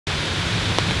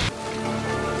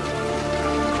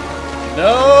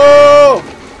No!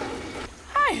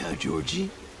 Hiya,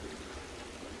 Georgie.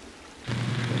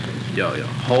 Yo,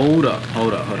 hold up.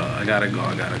 I gotta go.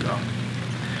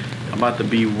 I'm about to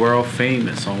be world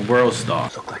famous on World Star.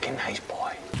 Look like a nice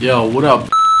boy. Yo, what up,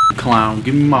 clown?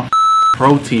 Give me my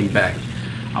protein back.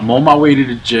 I'm on my way to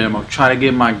the gym. I'm trying to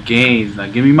get my gains. Now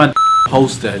give me my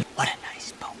posted. What a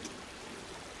nice boat.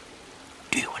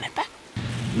 Do you want it back?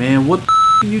 Man, what the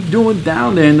are you doing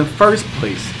down there in the first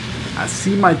place? I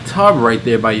see my tub right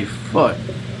there by your foot.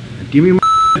 Now give me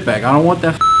my back. I don't want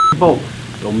that boat.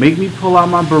 Don't make me pull out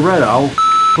my Beretta. I'll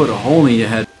put a hole in your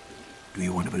head. Do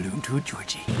you want a balloon too,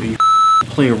 Georgie? You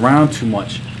play around too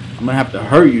much. I'm gonna have to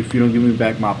hurt you if you don't give me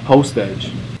back my post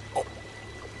edge. Oh.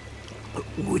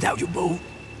 Without your boat?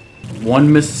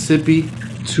 1 Mississippi,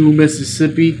 2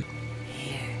 Mississippi,